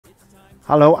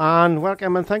Hello and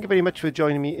welcome, and thank you very much for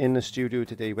joining me in the studio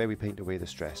today where we paint away the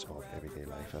stress of everyday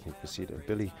life. And you can see that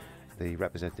Billy, the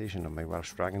representation of my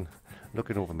Welsh dragon,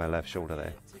 looking over my left shoulder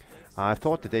there. I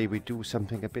thought today we'd do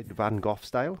something a bit Van Gogh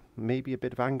style, maybe a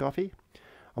bit Van Gogh-y,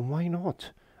 and why not?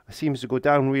 It seems to go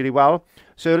down really well.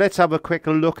 So let's have a quick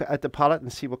look at the palette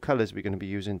and see what colours we're going to be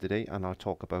using today, and I'll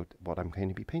talk about what I'm going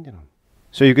to be painting on.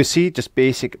 So you can see just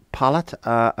basic palette.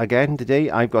 Again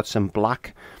today I've got some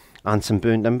black and some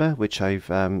burnt umber, which I've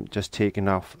just taken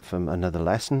off from another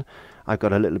lesson. I've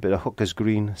got a little bit of hooker's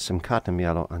green, some cadmium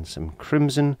yellow and some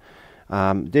crimson.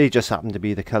 They just happen to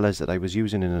be the colours that I was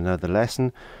using in another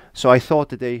lesson. So I thought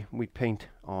today we'd paint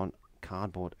on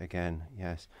cardboard again.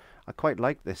 Yes, I quite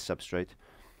like this substrate.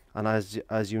 And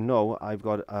as you know, I've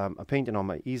got a painting on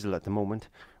my easel at the moment,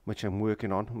 which I'm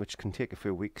working on, which can take a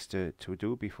few weeks to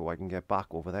do before I can get back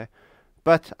over there.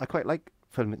 But I quite like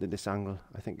filming at this angle.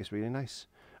 I think it's really nice.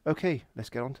 Okay,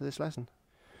 let's get on to this lesson.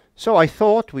 So I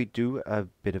thought we'd do a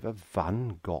bit of a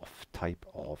Van Gogh type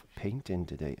of painting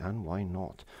today, and why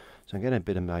not? So I'm getting a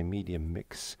bit of my medium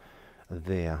mix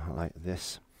there, like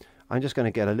this. I'm just going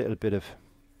to get a little bit of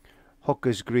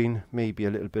hooker's green, maybe a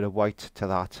little bit of white to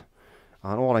that.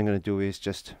 And all I'm going to do is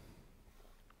just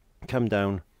come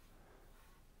down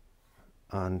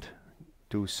and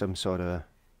do some sort of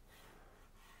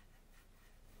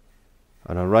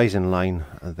an horizon line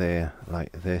there,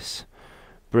 like this,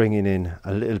 bringing in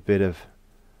a little bit of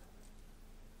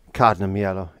cadmium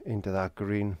yellow into that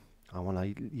green. And when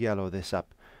I yellow this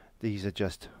up, these are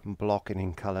just blocking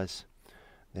in colours.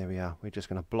 There we are. We're just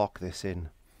going to block this in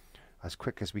as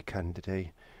quick as we can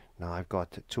today. Now I've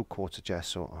got 2 quarts of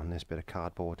gesso on this bit of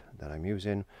cardboard that I'm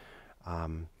using.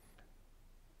 There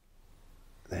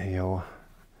you go.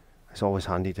 It's always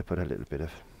handy to put a little bit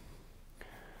of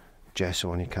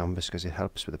gesso on your canvas because it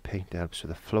helps with the paint, it helps with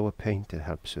the flow of paint, it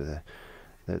helps with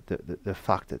the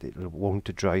fact that it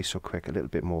won't dry so quick. A little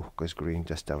bit more hooker's green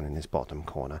just down in this bottom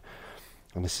corner.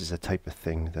 And this is the type of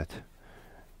thing that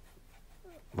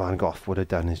Van Gogh would have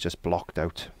done, is just blocked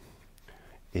out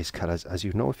his colours, as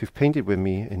you know if you've painted with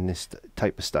me in this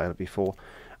type of style before.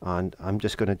 And I'm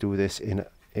just going to do this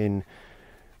in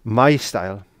my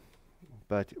style,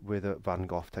 but with a Van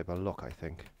Gogh type of look. I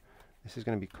think this is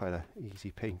going to be quite an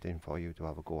easy painting for you to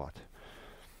have a go at.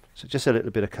 So just a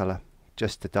little bit of colour,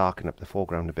 just to darken up the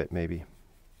foreground a bit maybe.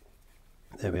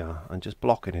 There we are, and just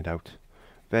blocking it out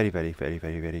very, very, very,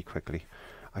 very, very quickly.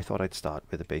 I thought I'd start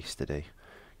with the base today.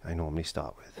 I normally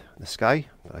start with the sky,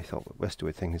 but I thought let's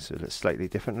do things a little slightly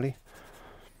differently.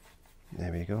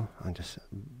 There we go, and just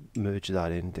merge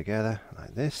that in together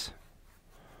like this.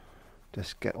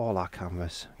 Just get all our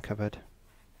canvas covered,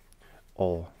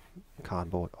 or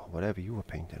cardboard, or whatever you were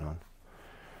painting on.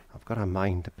 I've got a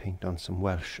mind to paint on some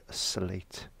Welsh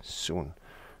slate soon,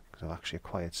 because I've actually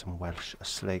acquired some Welsh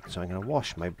slate, so I'm going to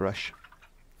wash my brush.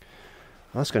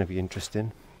 That's going to be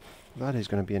interesting. That is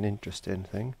going to be an interesting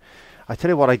thing. I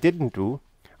tell you what I didn't do,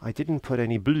 I didn't put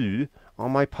any blue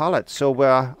on my palette, so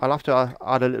I'll have to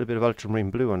add a little bit of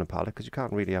ultramarine blue on the palette, because you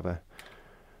can't really have a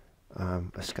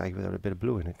sky without a bit of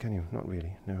blue in it, can you? Not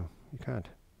really, no, you can't.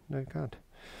 No, you can't.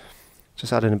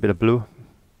 Just add in a bit of blue,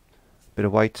 a bit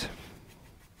of white.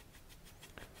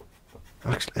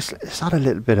 Actually, let's add a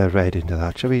little bit of red into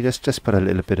that, shall we? Just put a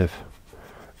little bit of,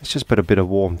 let's just put a bit of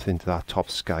warmth into that top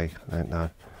sky like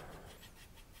that.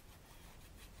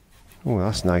 Oh,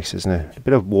 that's nice, isn't it? A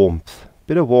bit of warmth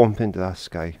into that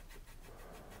sky.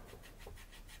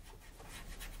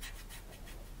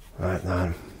 Right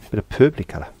now, bit of purpley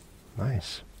colour,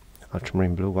 nice.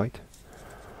 Ultramarine blue, white.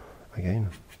 Again,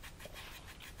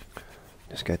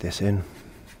 just get this in.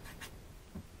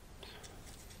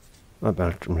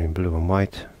 Ultramarine blue and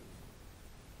white.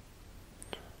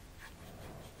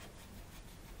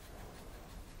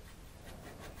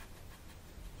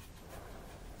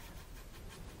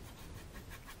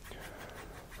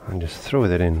 And just throw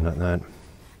that in like that.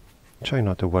 Try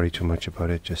not to worry too much about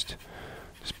it. Just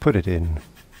put it in.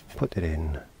 Put it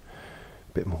in.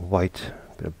 A bit more white,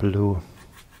 a bit of blue.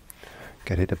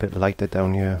 Get it a bit lighter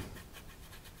down here.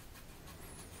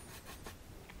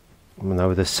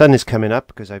 Now the sun is coming up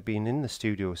because I've been in the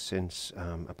studio since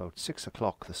about 6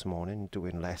 o'clock this morning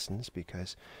doing lessons,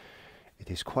 because it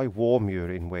is quite warm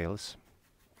here in Wales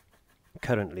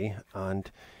currently, and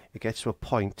it gets to a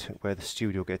point where the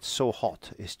studio gets so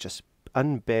hot it's just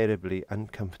unbearably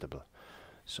uncomfortable.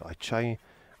 So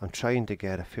I'm trying to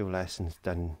get a few lessons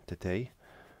done today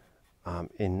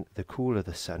in the cool of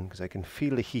the sun, because I can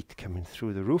feel the heat coming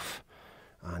through the roof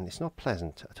and it's not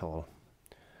pleasant at all.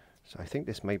 So I think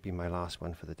this might be my last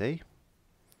one for the day.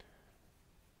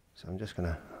 So I'm just going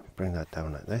to bring that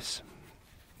down like this.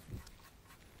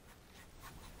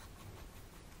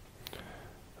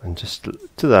 And just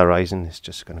to the horizon, it's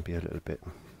just going to be a little bit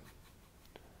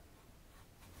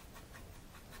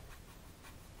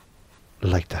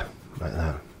lighter, like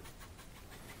that.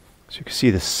 So you can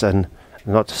see the sun,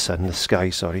 not the sun, the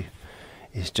sky, sorry,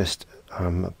 is just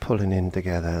pulling in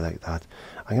together like that.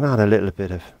 I'm going to add a little bit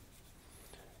of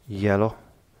yellow,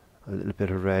 a little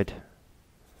bit of red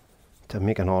to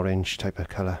make an orange type of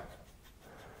colour.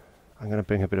 I'm going to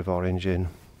bring a bit of orange in.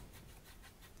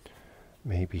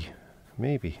 Maybe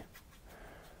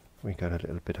we got a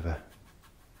little bit of a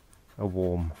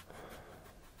warm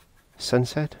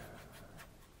sunset,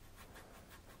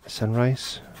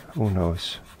 sunrise, who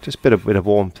knows, just a bit of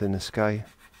warmth in the sky,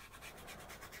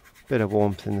 bit of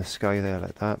warmth in the sky there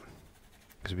like that,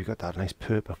 because we got that nice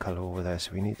purple colour over there,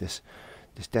 so we need this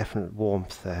definite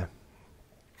warmth there.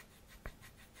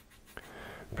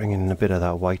 Bringing in a bit of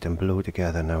that white and blue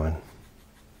together now, and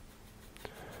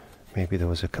maybe there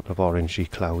was a couple of orangey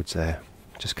clouds there,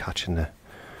 just catching the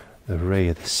ray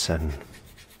of the sun,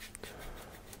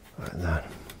 like that.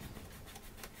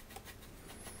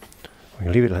 We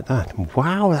can leave it like that.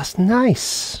 Wow, that's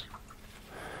nice.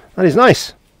 That is nice.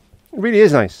 It really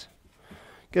is nice.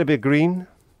 Get a bit of green,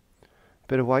 a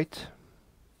bit of white,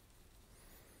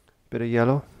 a bit of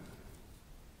yellow,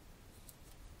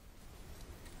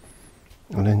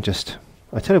 and then just,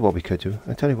 I tell you what we could do.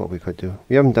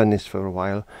 We haven't done this for a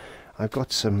while. Have I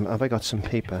got some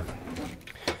paper?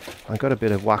 I've got a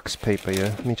bit of wax paper here.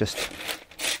 Let me just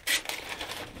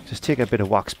take a bit of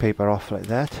wax paper off like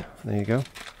that. There you go.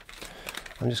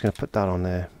 I'm just going to put that on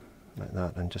there like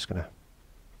that. I'm just going to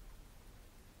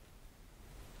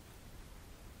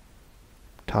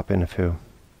tap in a few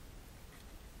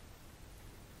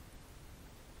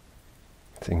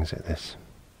things like this.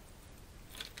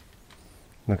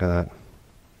 Look at that.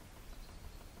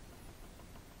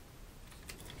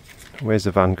 Where's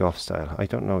the Van Gogh style? I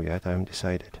don't know yet. I haven't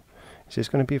decided. Is this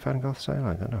going to be Van Gogh style?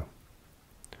 I don't know.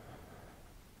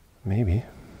 Maybe.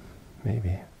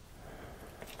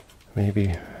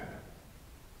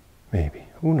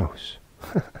 Who knows?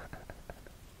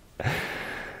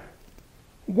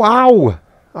 Wow!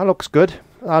 That looks good.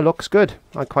 I'm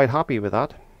quite happy with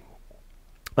that.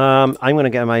 I'm going to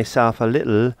get myself a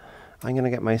little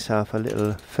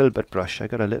filbert brush. I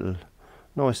got a little,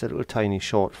 no, it's a little tiny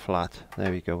short flat.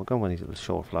 There we go. We're going with these little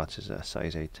short flats. Is a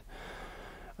size 8.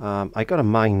 I got a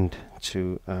mind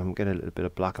to get a little bit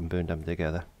of black and burn them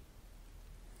together,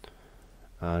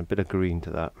 and a bit of green to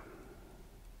that.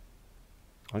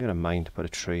 I got a mind to put a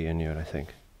tree in here. I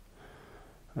think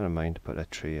I got a mind to put a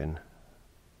tree in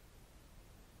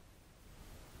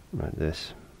like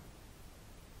this.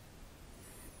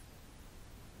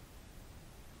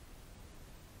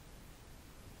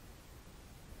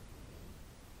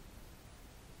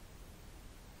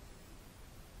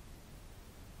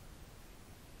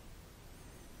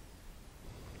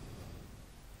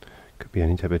 Could be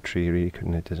any type of tree, really,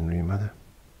 couldn't it? Doesn't really matter.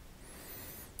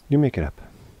 You make it up.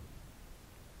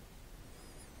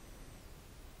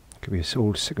 Could be an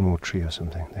old sycamore tree or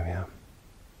something. There we are.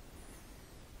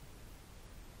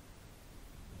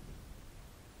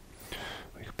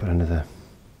 We could put another,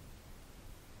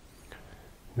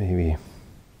 maybe,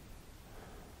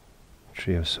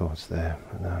 tree of sorts there.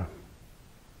 Now.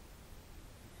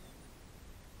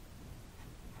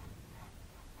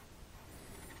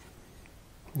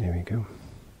 There we go.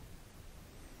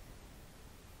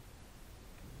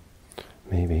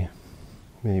 Maybe.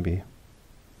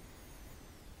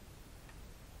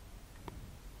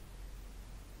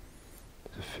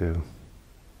 There's a few.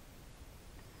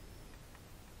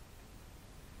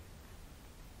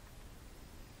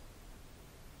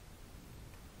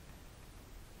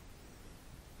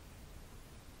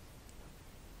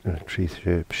 Tree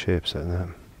shapes like that.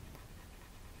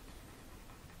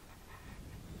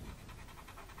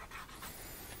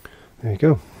 There you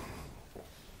go.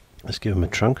 Let's give him a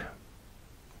trunk,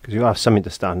 because you have something to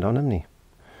stand on, haven't you?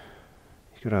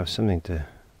 You could have something to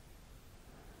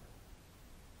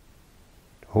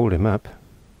hold him up.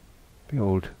 Big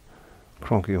old,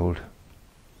 cronky old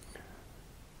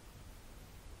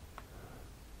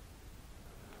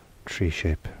tree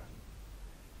shape.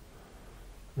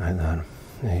 Like that.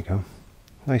 There you go.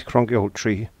 Nice cronky old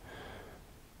tree.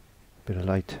 Bit of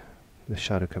light, the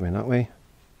shadow coming that way.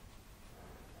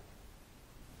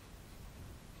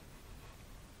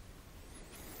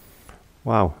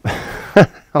 Wow.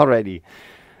 Already.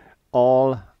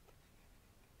 All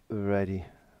ready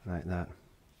like that.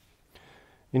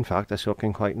 In fact, that's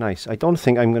looking quite nice. I don't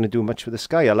think I'm going to do much with the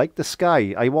sky. I like the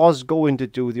sky. I was going to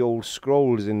do the old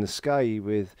scrolls in the sky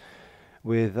with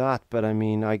that, but I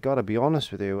mean, I got to be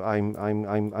honest with you.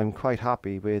 I'm quite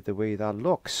happy with the way that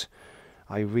looks.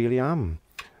 I really am.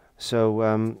 So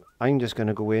I'm just going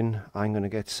to go in, I'm going to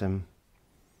get some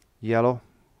yellow,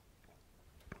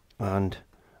 and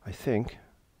I think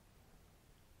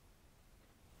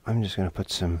I'm just going to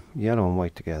put some yellow and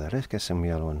white together. Let's get some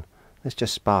yellow and let's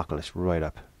just sparkle this right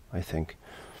up, I think.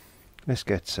 Let's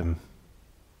get some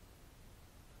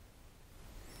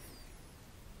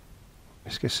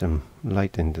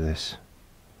light into this.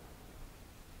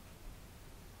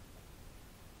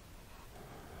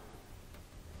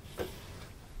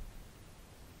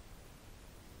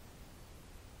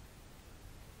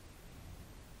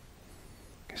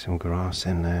 Get some grass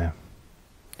in there.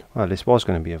 Well, this was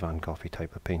going to be a Van Gogh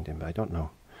type of painting, but I don't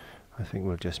know. I think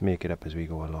we'll just make it up as we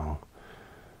go along.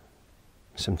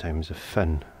 Sometimes the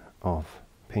fun of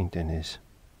painting is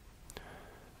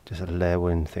just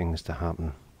allowing things to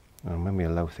happen. And when we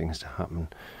allow things to happen,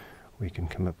 we can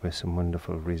come up with some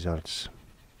wonderful results.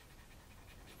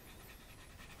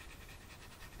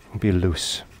 Be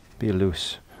loose, be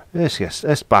loose.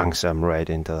 Let's bang some red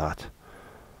into that.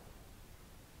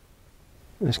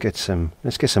 Let's get some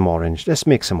orange. Let's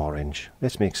make some orange.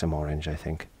 Let's make some orange, I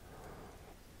think.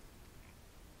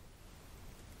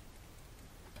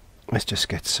 Let's just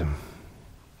get some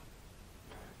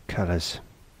colours.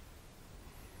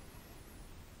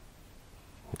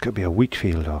 It could be a wheat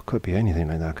field, or it could be anything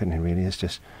like that, couldn't it really? Let's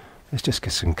just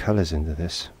get some colours into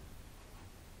this.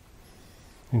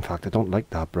 In fact, I don't like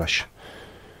that brush.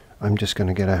 I'm just going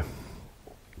to get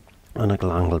an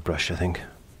angle brush, I think.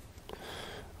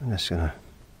 I'm just going to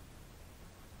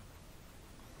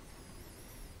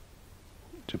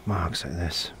do marks like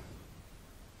this.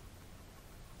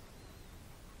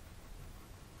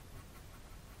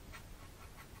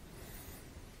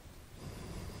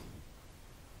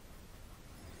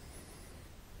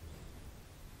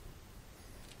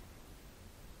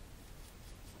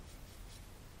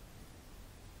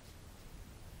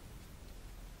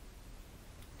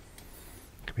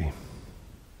 Could be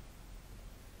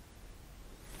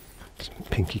some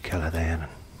pinky colour there.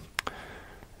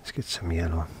 Let's get some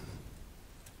yellow.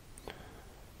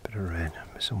 Bit of red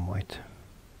with some white.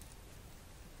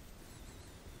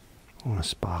 I want to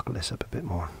sparkle this up a bit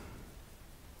more.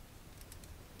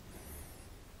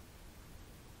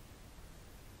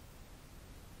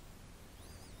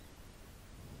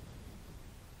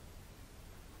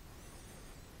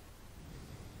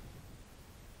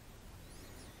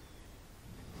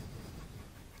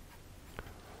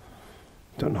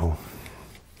 Don't know.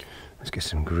 Let's get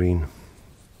some green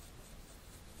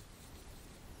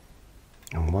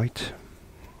and white.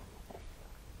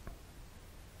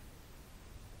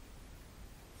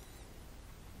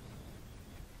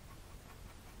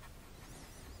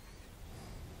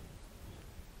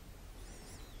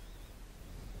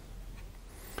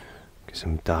 Get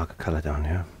some darker colour down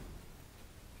here.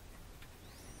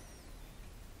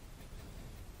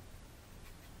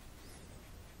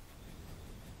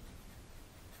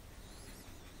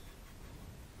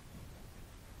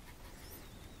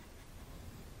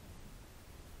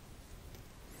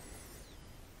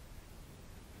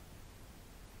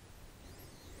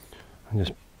 And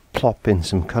just plop in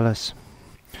some colours.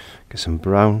 Get some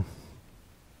brown.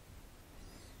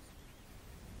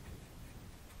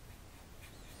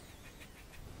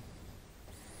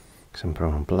 Some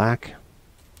brown and black.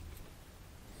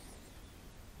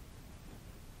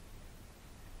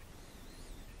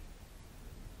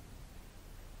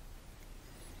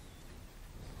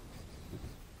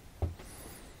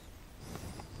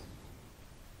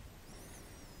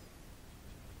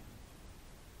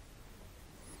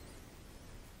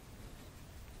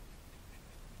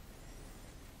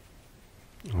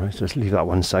 Alright, so let's leave that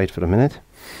one side for a minute.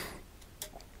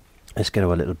 Let's get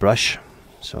our little brush.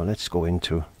 So let's go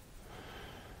into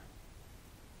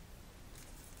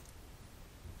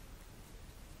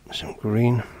some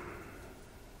green.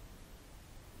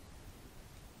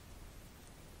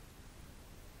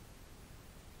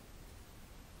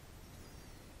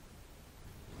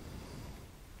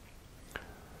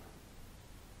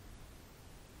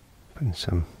 Putting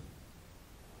some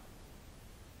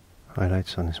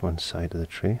highlights on this one side of the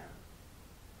tree.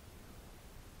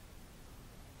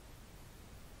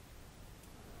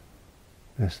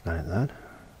 Just like that.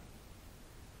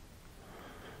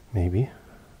 Maybe.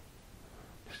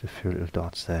 Just a few little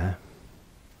dots there.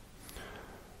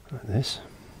 Like this.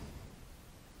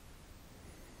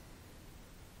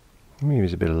 Maybe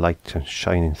there's a bit of light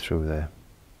shining through there.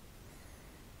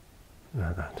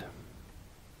 Like that.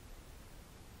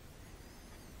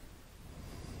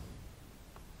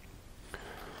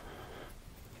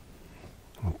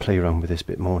 I'll play around with this a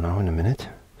bit more now in a minute.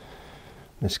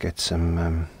 Let's get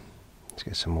some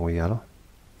more yellow.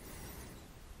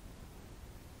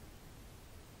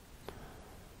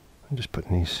 I'm just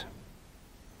putting these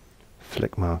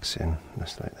flick marks in,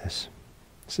 just like this.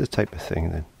 It's the type of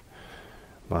thing that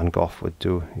Van Gogh would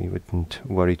do. He wouldn't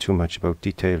worry too much about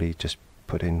detail. He'd just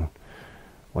put in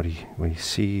what he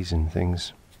sees and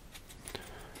things.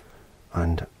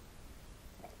 And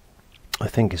I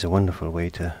think it's a wonderful way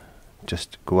to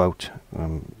just go out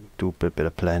and do a bit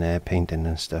of plein air painting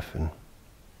and stuff, and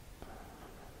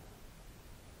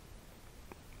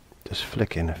just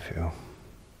flick in a few.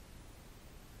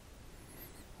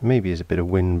 Maybe there's a bit of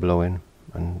wind blowing,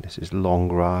 and this is long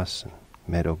grass and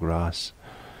meadow grass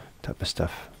type of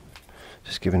stuff.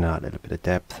 Just giving that a little bit of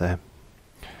depth there.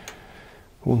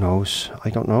 Who knows?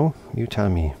 I don't know. You tell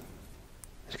me.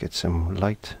 Let's get some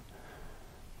light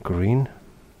green.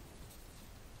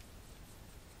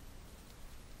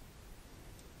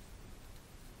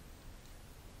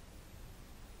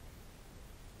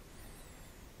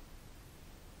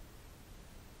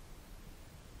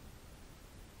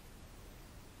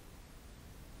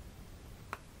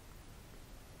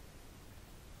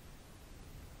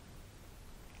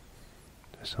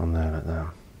 Just on there like that.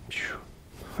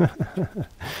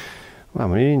 Well,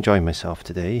 I'm really enjoying myself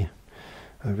today.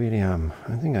 I really am.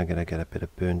 I think I'm going to get a bit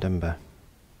of burnt umber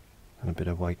and a bit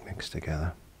of white mixed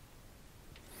together.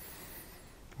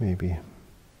 Maybe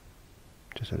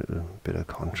just a little bit of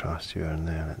contrast here and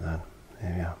there like that.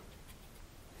 There we are.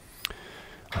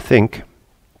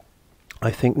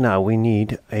 I think now we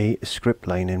need a script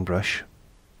lining brush.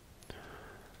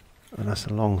 And that's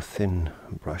a long thin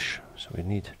brush. So we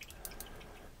need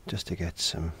just to get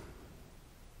some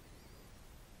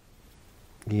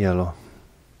yellow,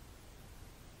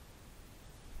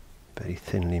 very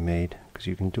thinly made, because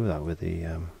you can do that with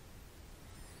the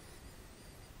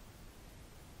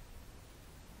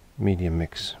medium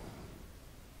mix.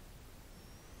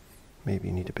 Maybe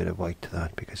you need a bit of white to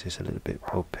that because it's a little bit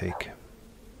opaque.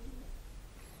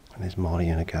 And there's Molly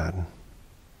in a garden.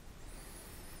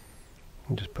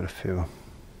 And just put a few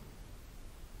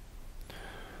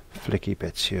flicky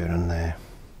bits here and there,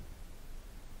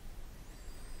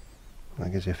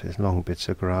 like as if there's long bits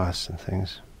of grass and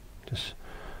things just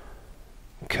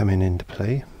coming into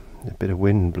play. A bit of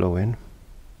wind blowing.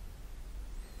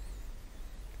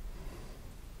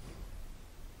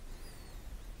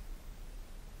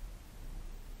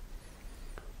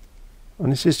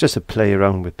 And this is just a play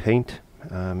around with paint.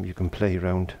 You can play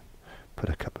around, put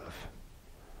a couple of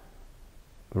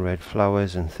red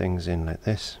flowers and things in like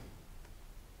this.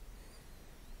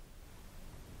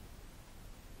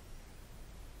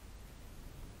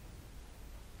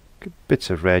 Bits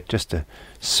of red just to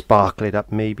sparkle it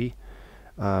up maybe.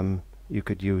 You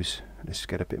could use, let's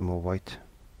get a bit more white,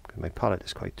 because my palette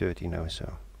is quite dirty now, so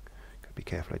gotta be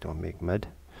careful I don't make mud.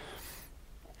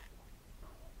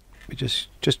 We just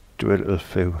do a little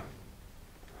few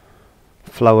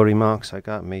flowery marks like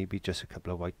that, maybe just a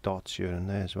couple of white dots here and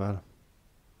there as well,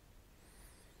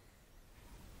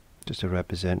 just to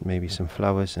represent maybe some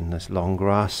flowers and this long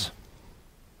grass.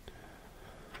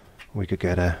 We could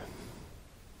get a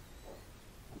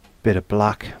bit of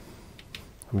black,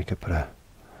 and we could put a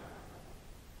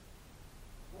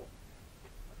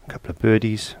couple of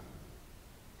birdies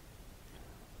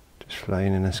just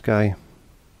flying in the sky.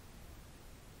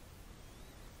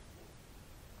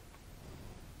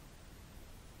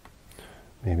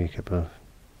 Maybe a couple of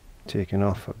taking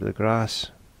off of the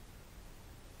grass.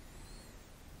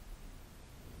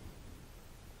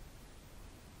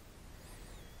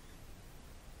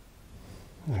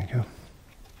 There we go.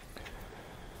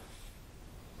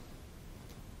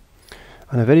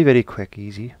 And a very, very quick,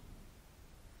 easy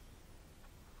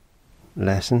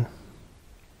lesson.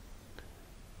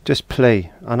 Just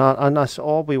play, and that's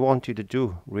all we want you to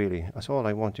do, really. That's all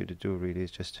I want you to do, really,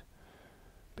 is just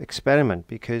experiment,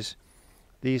 because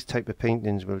these type of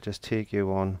paintings will just take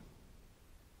you on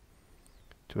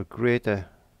to a greater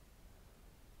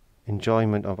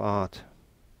enjoyment of art.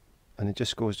 And it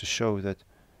just goes to show that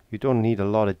you don't need a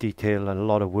lot of detail and a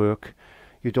lot of work.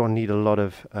 You don't need a lot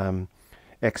of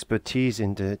expertise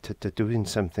into doing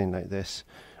something like this.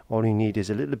 All you need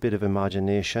is a little bit of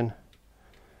imagination,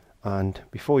 and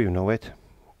before you know it,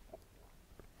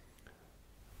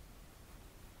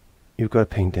 you've got a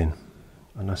painting,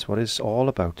 and that's what it's all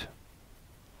about.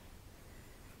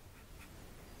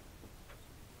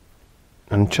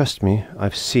 And trust me,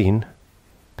 I've seen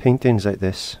paintings like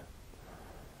this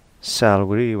sell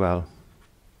really well.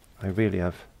 I really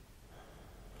have.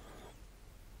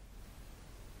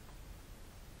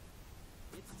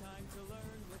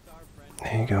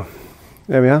 There you go.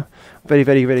 There we are. Very,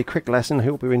 very, very quick lesson. I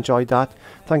hope you enjoyed that.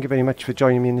 Thank you very much for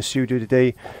joining me in the studio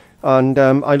today. And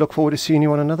I look forward to seeing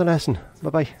you on another lesson.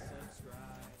 Bye-bye.